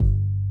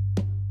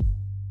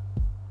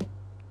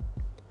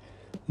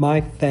My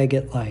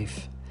Faggot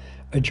Life,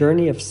 a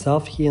journey of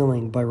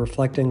self-healing by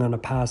reflecting on a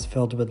past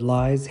filled with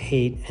lies,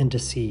 hate, and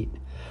deceit.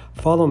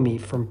 Follow me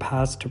from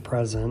past to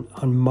present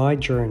on my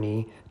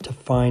journey to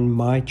find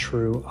my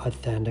true,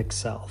 authentic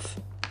self.